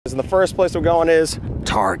And the first place we're going is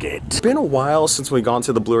Target. It's been a while since we've gone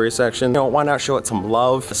to the Blu-ray section. You know, why not show it some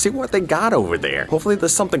love? See what they got over there. Hopefully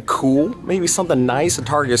there's something cool, maybe something nice, a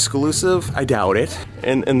Target exclusive. I doubt it.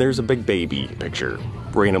 And there's a big baby picture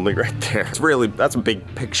randomly right there. That's a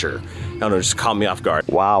big picture. I don't know, just caught me off guard.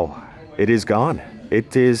 Wow, it is gone.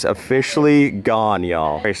 It is officially gone,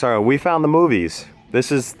 y'all. Okay, sorry, we found the movies.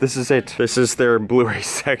 This is it. This is their Blu-ray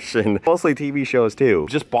section. Mostly TV shows too.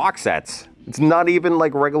 Just box sets. It's not even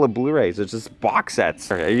like regular Blu-rays. It's just box sets.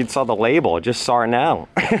 You saw the label. I just saw it now.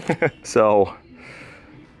 So,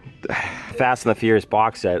 Fast and the Furious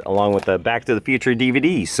box set along with the Back to the Future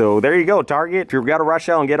DVD. So there you go, Target. If you've got to rush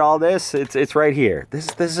out and get all this, it's right here. This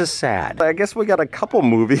is sad. I guess we got a couple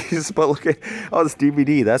movies, but look at all this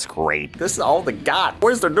DVD. That's great. This is all they got.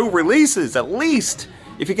 Where's the new releases? At least.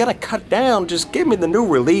 If you're gonna cut down, just give me the new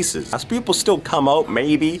releases. As people still come out,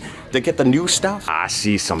 maybe, to get the new stuff. I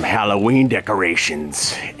see some Halloween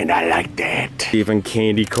decorations, and I like that. Even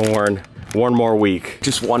candy corn. One more week.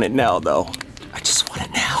 Just want it now, though. I just want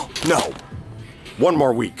it now. No. One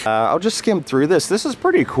more week. I'll just skim through this. This is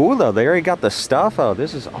pretty cool, though. They already got the stuff out.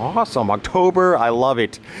 This is awesome. October, I love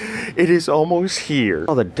it. It is almost here.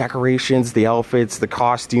 All the decorations, the outfits, the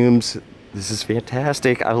costumes. This is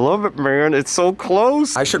fantastic. I love it, man. It's so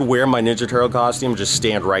close. I should wear my Ninja Turtle costume, just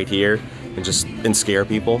stand right here and scare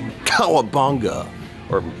people. Cowabunga.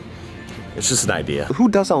 Or it's just an idea. Who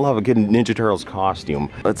doesn't love a good Ninja Turtles costume?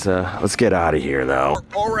 Let's get out of here though.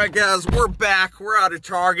 All right, guys, we're back. We're out of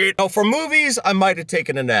Target. Now for movies, I might have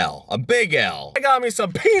taken an L, a big L. I got me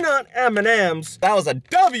some peanut M&Ms. That was a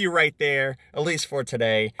W right there, at least for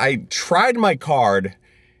today. I tried my card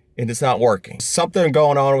and it's not working. Something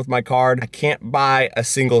going on with my card. I can't buy a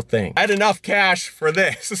single thing. I had enough cash for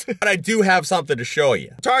this, but I do have something to show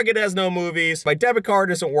you. Target has no movies. My debit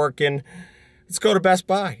card isn't working. Let's go to Best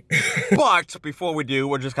Buy. But before we do,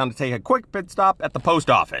 we're just gonna take a quick pit stop at the post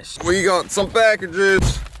office. We got some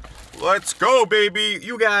packages. Let's go, baby.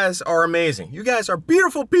 You guys are amazing. You guys are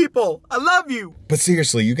beautiful people. I love you. But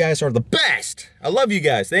seriously, you guys are the best. I love you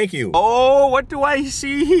guys. Thank you. Oh, what do I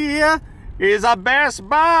see here? Is a Best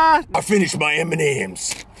Buy. I finished my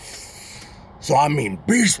M&Ms. So I'm in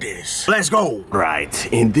business. Let's go.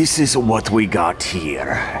 Right, and this is what we got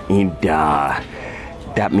here. And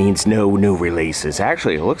that means no new releases.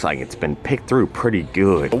 Actually, it looks like it's been picked through pretty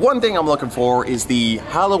good. One thing I'm looking for is the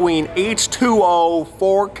Halloween H20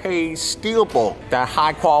 4K Steelbook. That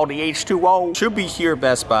high quality H2O should be here at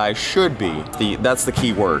Best Buy, should be. That's the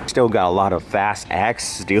key word. Still got a lot of Fast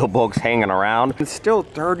X Steelbooks hanging around. It's still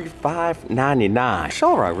 $35.99.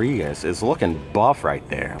 Michelle Rodriguez is looking buff right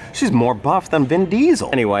there. She's more buff than Vin Diesel.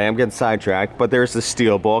 Anyway, I'm getting sidetracked, but there's the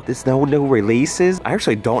Steelbook. There's no new releases. I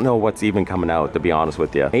actually don't know what's even coming out, to be honest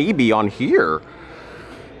with you. Maybe on here.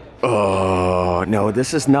 Oh, no,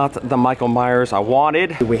 this is not the Michael Myers I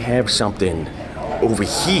wanted. We have something over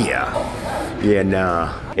here. Yeah,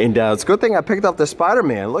 nah. And it's a good thing I picked up the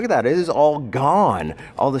Spider-Man. Look at that, it is all gone.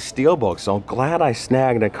 All the Steelbooks, so I'm glad I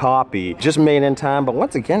snagged a copy. Just made in time, but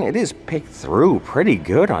once again, it is picked through pretty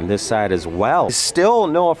good on this side as well. Still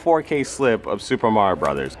no 4K slip of Super Mario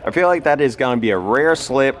Brothers. I feel like that is gonna be a rare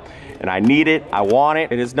slip, and I need it, I want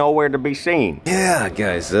it. It is nowhere to be seen. Yeah,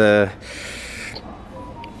 guys,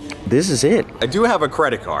 this is it. I do have a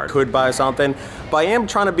credit card. Could buy something, but I am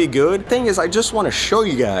trying to be good. Thing is, I just want to show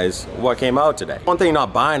you guys what came out today. One thing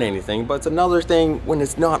not buying anything, but it's another thing when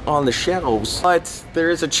it's not on the shelves. But there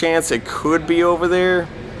is a chance it could be over there.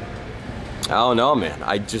 I don't know, man.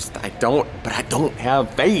 I don't have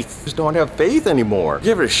faith. Just don't have faith anymore.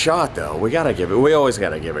 Give it a shot, though. We always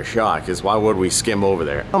gotta give it a shot, because why would we skim over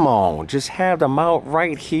there? Come on, just have them out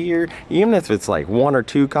right here. Even if it's like 1 or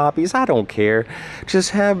 2 copies, I don't care. Just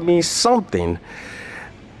have me something.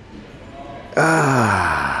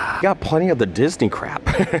 Got plenty of the Disney crap.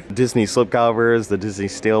 Disney slipcovers, the Disney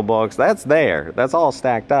Steelbooks, that's there. That's all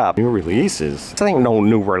stacked up. New releases. There ain't no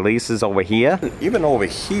new releases over here. Even over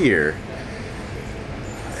here,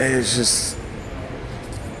 it's just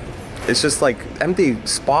like empty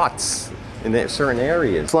spots in certain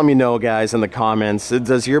areas. Let me know, guys, in the comments.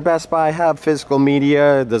 Does your Best Buy have physical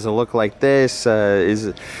media? Does it look like this?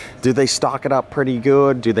 Do they stock it up pretty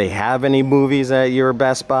good? Do they have any movies at your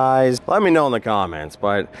Best Buys? Let me know in the comments,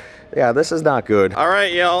 but yeah, this is not good. All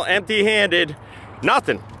right, y'all, empty-handed.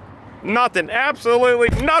 Nothing, absolutely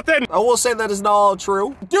nothing. I will say that is not all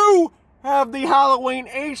true. Do have the Halloween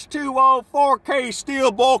H20 4K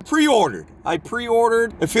Steelbook pre-ordered. I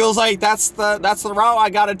pre-ordered. It feels like that's the route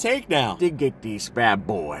I gotta take now. Did get this bad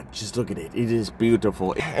boy. Just look at it. It is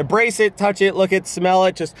beautiful. Embrace it, touch it, look it, smell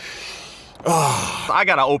it. Just Oh, I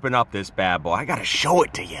gotta open up this bad boy. I gotta show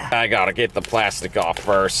it to you. I gotta get the plastic off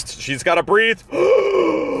first. She's gotta breathe.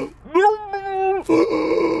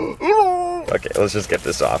 Okay, let's just get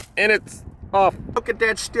this off. And it's off. Look at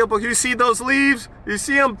that Steelbook. You see those leaves? You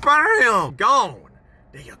see them? Bam! Gone.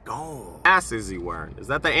 There you go. Mask is he wearing? Is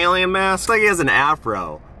that the alien mask? Looks like he has an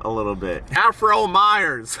afro a little bit. Afro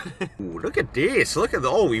Myers. Ooh, look at this. Look at the,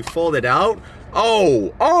 oh, we folded out.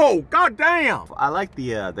 Oh, goddamn. I like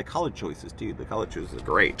the color choices too. The color choices are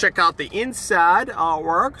great. Check out the inside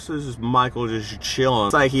artwork. So this is Michael just chilling.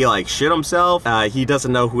 It's like he like shit himself. He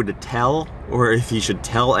doesn't know who to tell or if he should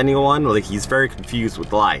tell anyone. Like he's very confused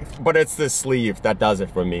with life. But it's this sleeve that does it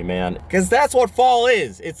for me, man. Because that's what fall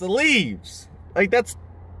is. It's the leaves. Like that's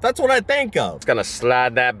what I think of. It's gonna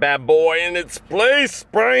slide that bad boy in its place.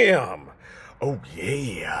 Bam. Oh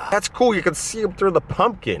yeah. That's cool. You can see him through the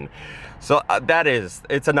pumpkin. So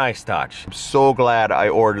it's a nice touch. I'm so glad I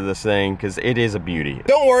ordered this thing because it is a beauty.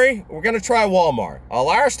 Don't worry, we're gonna try Walmart. Our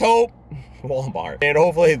last hope, Walmart. And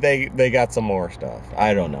hopefully they got some more stuff.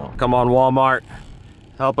 I don't know. Come on, Walmart.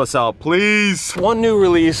 Help us out, please. One new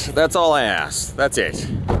release, that's all I ask. That's it.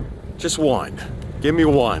 Just one. Give me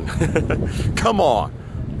one. Come on.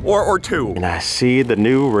 Or two. And I see the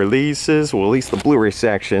new releases, well, at least the Blu-ray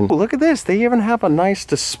section. Oh, look at this, they even have a nice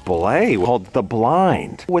display called The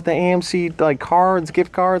Blind with the AMC like cards,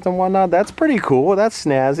 gift cards and whatnot. That's pretty cool, that's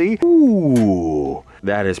snazzy. Ooh,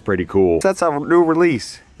 that is pretty cool. That's a new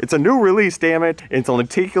release. It's a new release, damn it. It's a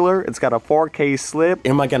lenticular, it's got a 4K slip.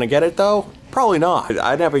 Am I gonna get it though? Probably not.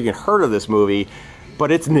 I never even heard of this movie,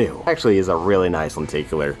 but it's new. Actually, it's a really nice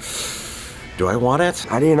lenticular. Do I want it?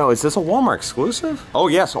 I didn't know. Is this a Walmart exclusive? Oh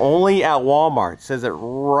yes, only at Walmart. It says it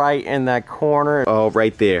right in that corner. Oh,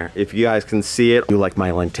 right there. If you guys can see it. You like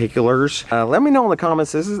my lenticulars? Let me know in the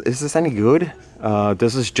comments. Is this any good?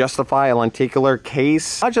 Does this justify a lenticular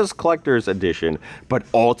case? Not just collector's edition, but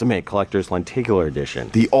ultimate collector's lenticular edition.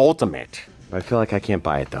 The ultimate. I feel like I can't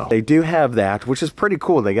buy it though. They do have that, which is pretty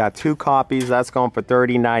cool. They got 2 copies. That's going for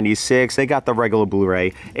 $30.96. They got the regular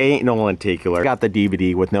Blu-ray. Ain't no lenticular. Got the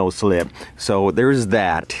DVD with no slip. So there's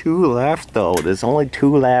that. 2 left though. There's only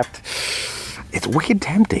 2 left. It's wicked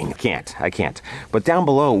tempting. I can't. But down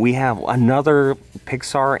below, we have another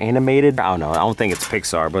Pixar animated. I don't know. I don't think it's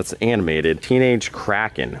Pixar, but it's animated. Teenage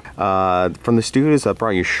Kraken. From the studios that brought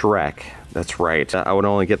you Shrek. That's right. I would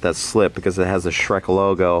only get that slip because it has a Shrek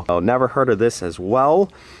logo. Oh, never heard of this as well,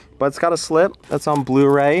 but it's got a slip. That's on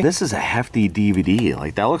Blu-ray. This is a hefty DVD.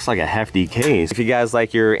 Like, that looks like a hefty case. If you guys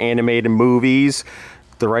like your animated movies,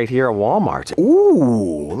 they're right here at Walmart.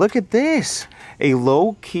 Ooh, look at this. A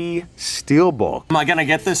low-key Steelbook. Am I gonna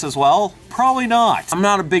get this as well? Probably not. I'm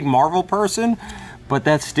not a big Marvel person, but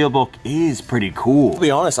that Steelbook is pretty cool. To be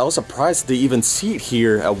honest, I was surprised to even see it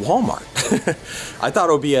here at Walmart. I thought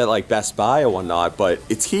it would be at like Best Buy or whatnot, but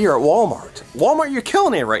it's here at Walmart. Walmart, you're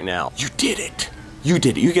killing it right now. You did it. You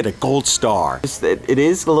did it. You get a gold star. It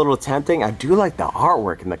is a little tempting. I do like the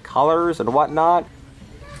artwork and the colors and whatnot,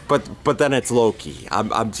 but then it's low-key. I'm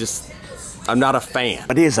not a fan.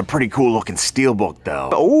 It is a pretty cool looking Steelbook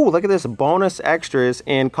though. Oh, look at this, bonus extras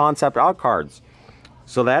and concept art cards.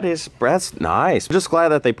 So that's nice. I'm just glad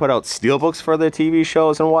that they put out Steelbooks for their TV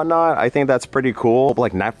shows and whatnot. I think that's pretty cool.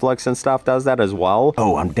 Like Netflix and stuff does that as well.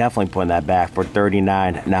 Oh, I'm definitely putting that back for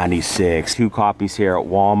 $39.96. 2 copies here at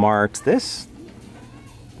Walmart.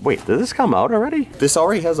 Wait, did this come out already? This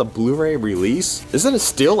already has a Blu-ray release? Isn't it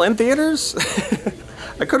still in theaters?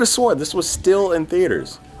 I could have sworn this was still in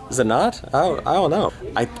theaters. Is it not? I don't know.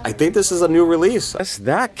 I think this is a new release. Yes,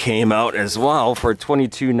 that came out as well for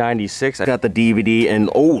 $22.96. I got the DVD and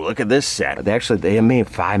oh, look at this set. They have made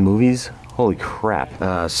 5 movies. Holy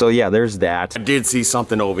crap. So yeah, there's that. I did see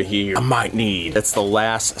something over here I might need. It's the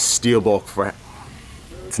last Steelbook for...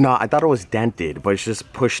 It's not, I thought it was dented, but it's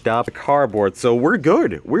just pushed up the cardboard. So we're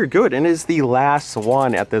good. We're good. And it's the last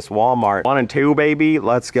one at this Walmart. 1 and 2, baby.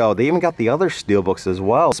 Let's go. They even got the other Steelbooks as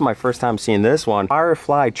well. This is my first time seeing this one.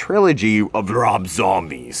 Firefly Trilogy of Rob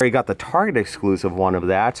Zombies. I got the Target exclusive one of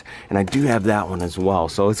that. And I do have that one as well.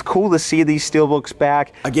 So it's cool to see these Steelbooks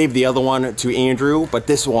back. I gave the other one to Andrew, but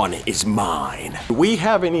this one is mine. We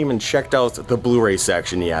haven't even checked out the Blu-ray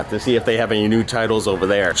section yet to see if they have any new titles over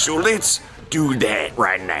there. So let's do that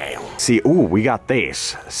right now. See, ooh, we got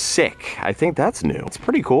this. Sick. I think that's new. It's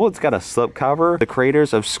pretty cool. It's got a slipcover. The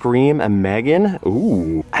creators of Scream and Megan.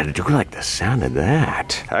 Ooh, I do like the sound of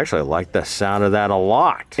that. I actually like the sound of that a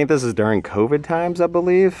lot. I think this is during COVID times, I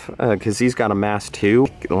believe, because he's got a mask too.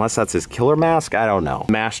 Unless that's his killer mask, I don't know.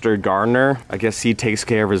 Master Gardener. I guess he takes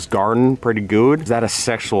care of his garden pretty good. Is that a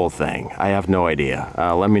sexual thing? I have no idea.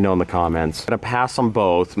 Let me know in the comments. I'm gonna pass them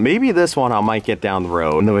both. Maybe this one I might get down the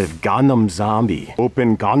road. With Gundam zombie.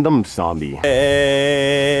 Open Gundam zombie.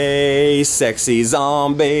 Hey, sexy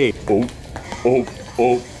zombie. Oh, oh,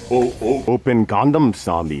 oh. Open Gundam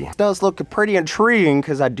zombie. It does look pretty intriguing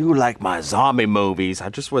because I do like my zombie movies. I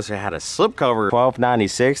just wish I had a slipcover.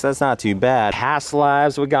 $12.96, that's not too bad. Past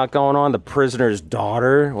lives we got going on. The Prisoner's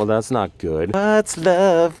Daughter. Well, that's not good. What's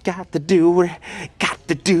love got to do with it? Got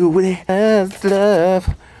to do with it. What's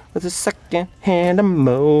love with a second-hand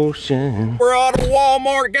emotion? We're out of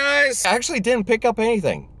Walmart, guys. I actually didn't pick up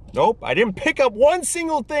anything. Nope, I didn't pick up one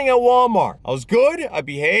single thing at Walmart. I was good, I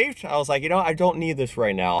behaved. I was like, you know, I don't need this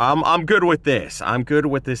right now. I'm good with this. I'm good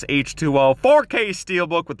with this H20 4K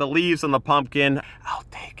Steelbook with the leaves and the pumpkin. I'll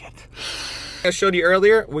take it. I showed you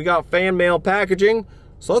earlier, we got fan mail packaging.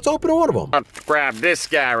 So let's open one of them. Let's grab this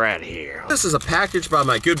guy right here. This is a package by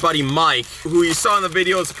my good buddy Mike, who you saw in the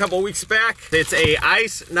videos a couple weeks back. It's a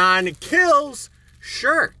Ice 9 Kills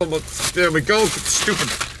shirt. There we go, stupid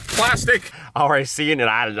plastic. Already seen it,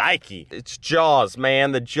 I like it. It's Jaws,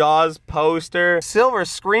 man, the Jaws poster. Silver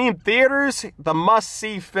Screen Theaters, the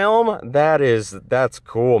must-see film. That's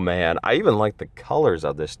cool, man. I even like the colors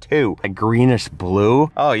of this too. A greenish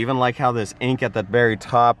blue. Oh, even like how this ink at the very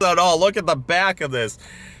top. Oh, look at the back of this.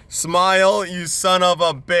 Smile, you son of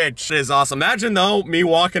a bitch. It is awesome. Imagine though, me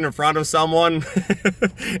walking in front of someone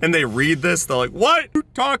and they read this, they're like, what? You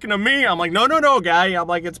talking to me? I'm like, no, guy. I'm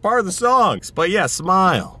like, it's part of the songs. But yeah,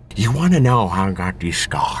 smile. You want to know how I got these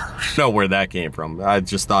scars? Know where that came from. I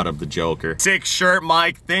just thought of the Joker. Sick shirt,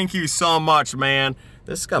 Mike. Thank you so much, man.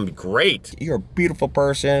 This is gonna be great. You're a beautiful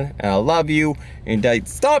person, and I love you. And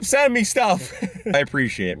stop sending me stuff. I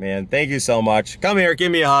appreciate it, man. Thank you so much. Come here,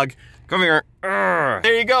 give me a hug. Come here.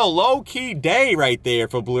 There you go, low-key day right there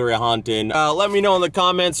for Blu-ray hunting. Let me know in the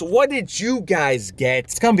comments, what did you guys get?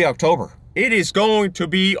 It's gonna be October. It is going to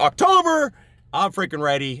be October. I'm freaking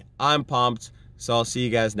ready. I'm pumped. So I'll see you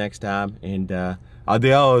guys next time, and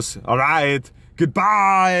adios. All right,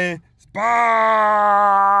 goodbye. Bye.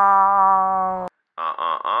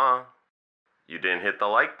 You didn't hit the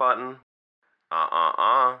like button.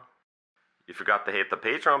 You forgot to hit the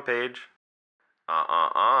Patreon page.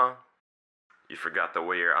 You forgot to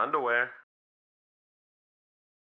wear your underwear.